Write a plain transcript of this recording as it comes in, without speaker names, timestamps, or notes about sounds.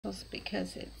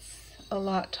because it's a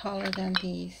lot taller than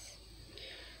these.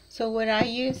 So what I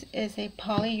use is a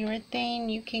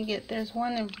polyurethane. You can get, there's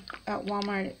one at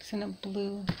Walmart. It's in a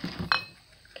blue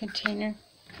container.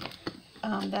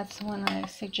 That's the one I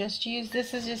suggest you use.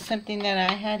 This is just something that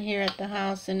I had here at the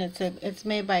house, and it's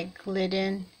made by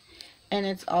Glidden, and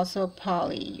it's also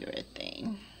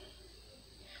polyurethane.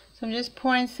 So I'm just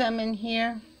pouring some in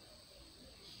here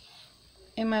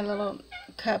in my little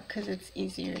cup because it's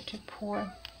easier to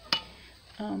pour.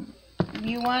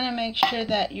 You want to make sure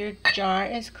that your jar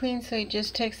is clean, so you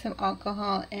just take some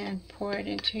alcohol and pour it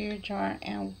into your jar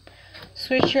and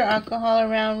switch your alcohol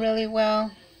around really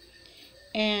well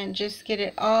and just get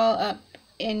it all up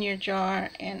in your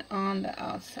jar and on the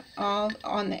outside, all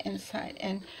on the inside.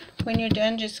 And when you're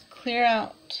done, just clear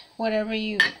out whatever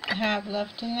you have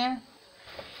left in there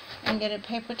and get a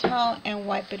paper towel and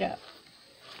wipe it up.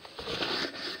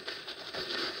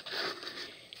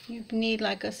 You need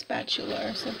like a spatula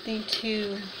or something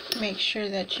to make sure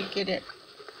that you get it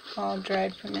all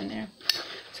dried from in there.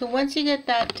 So once you get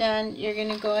that done, you're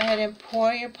going to go ahead and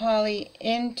pour your poly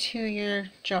into your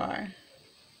jar.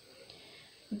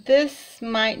 This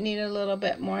might need a little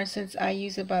bit more since I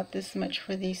use about this much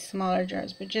for these smaller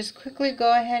jars, but just quickly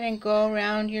go ahead and go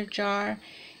around your jar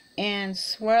and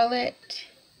swirl it.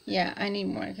 Yeah, I need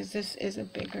more because this is a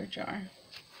bigger jar.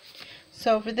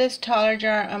 So for this taller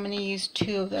jar, I'm going to use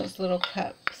 2 of those little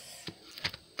cups.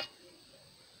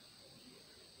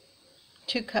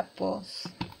 2 cupfuls.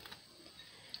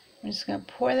 I'm just going to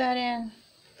pour that in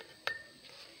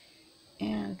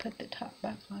and put the top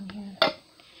back on here.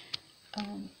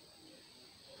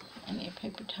 I need a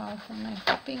paper towel for my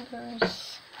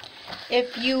fingers.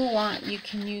 If you want, you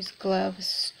can use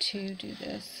gloves to do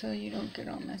this so you don't get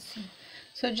all messy.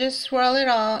 So just swirl it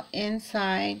all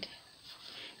inside.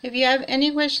 If you have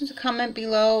any questions, comment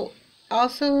below.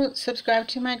 Also, subscribe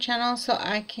to my channel so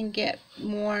I can get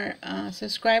more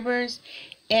subscribers,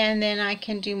 and then I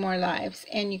can do more lives.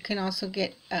 And you can also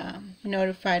get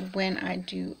notified when I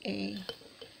do a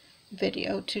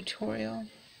video tutorial.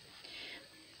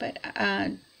 But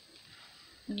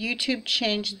YouTube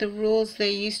changed the rules.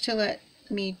 They used to let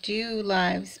me do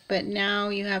lives, but now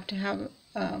you have to have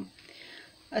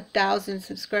 1,000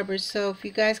 subscribers. So if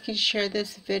you guys can share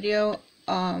this video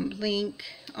link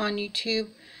on YouTube,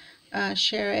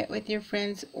 share it with your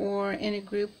friends or in a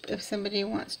group if somebody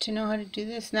wants to know how to do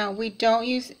this. Now, we don't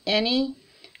use any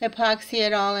epoxy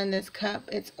at all in this cup.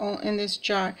 It's all in this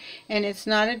jar, and it's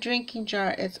not a drinking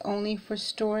jar. It's only for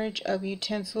storage of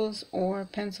utensils or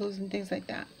pencils and things like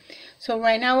that. So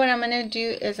right now what I'm going to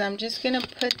do is I'm just going to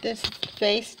put this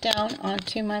face down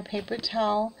onto my paper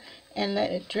towel and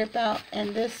let it drip out,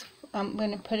 and this I'm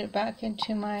going to put it back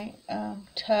into my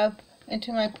tub,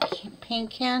 into my paint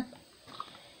can,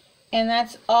 and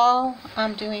that's all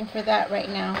I'm doing for that right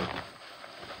now.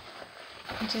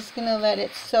 I'm just going to let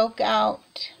it soak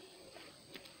out.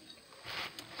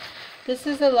 This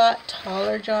is a lot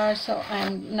taller jar, so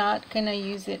I'm not going to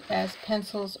use it as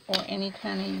pencils or any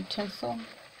kind of utensil.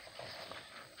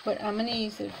 What I'm going to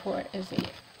use it for is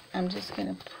I'm just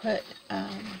going to put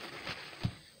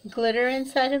glitter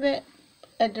inside of it,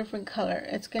 a different color.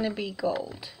 It's going to be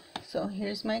gold. So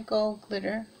here's my gold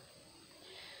glitter.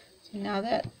 So now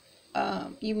that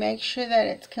you make sure that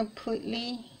it's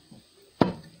completely,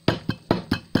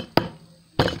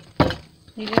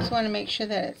 you just want to make sure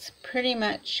that it's pretty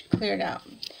much cleared out.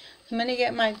 I'm going to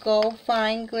get my gold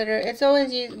fine glitter. It's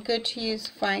always good to use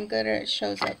fine glitter. It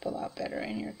shows up a lot better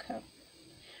in your cup.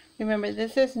 Remember,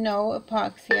 this is no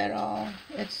epoxy at all.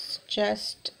 It's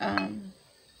just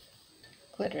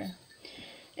glitter.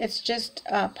 It's just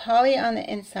poly on the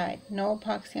inside, no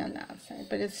epoxy on the outside,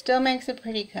 but it still makes a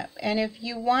pretty cup. And if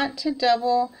you want to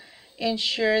double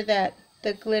ensure that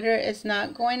the glitter is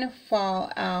not going to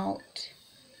fall out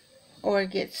or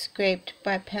get scraped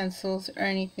by pencils or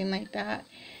anything like that,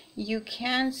 you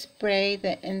can spray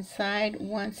the inside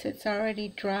once it's already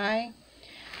dry.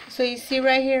 So you see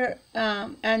right here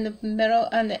on the middle,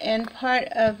 on the end part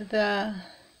of the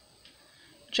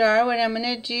jar, what I'm going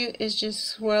to do is just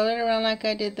swirl it around like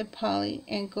I did the poly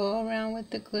and go around with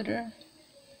the glitter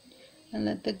and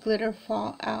let the glitter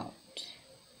fall out.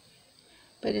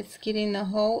 But it's getting the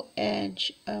whole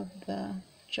edge of the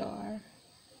jar.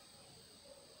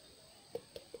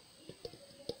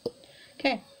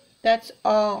 Okay, that's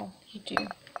all you do.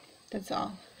 That's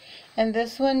all. And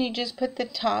this one, you just put the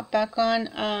top back on,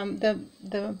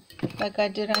 like I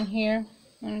did on here.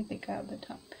 I don't think I have the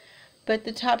top. But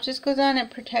the top just goes on and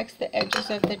protects the edges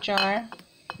of the jar.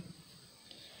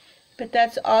 But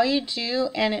that's all you do,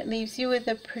 and it leaves you with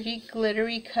a pretty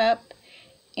glittery cup.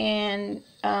 And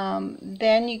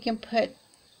then you can put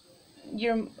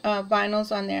your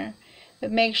vinyls on there,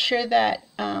 but make sure that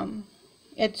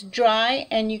it's dry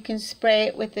and you can spray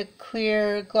it with a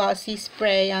clear glossy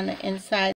spray on the inside.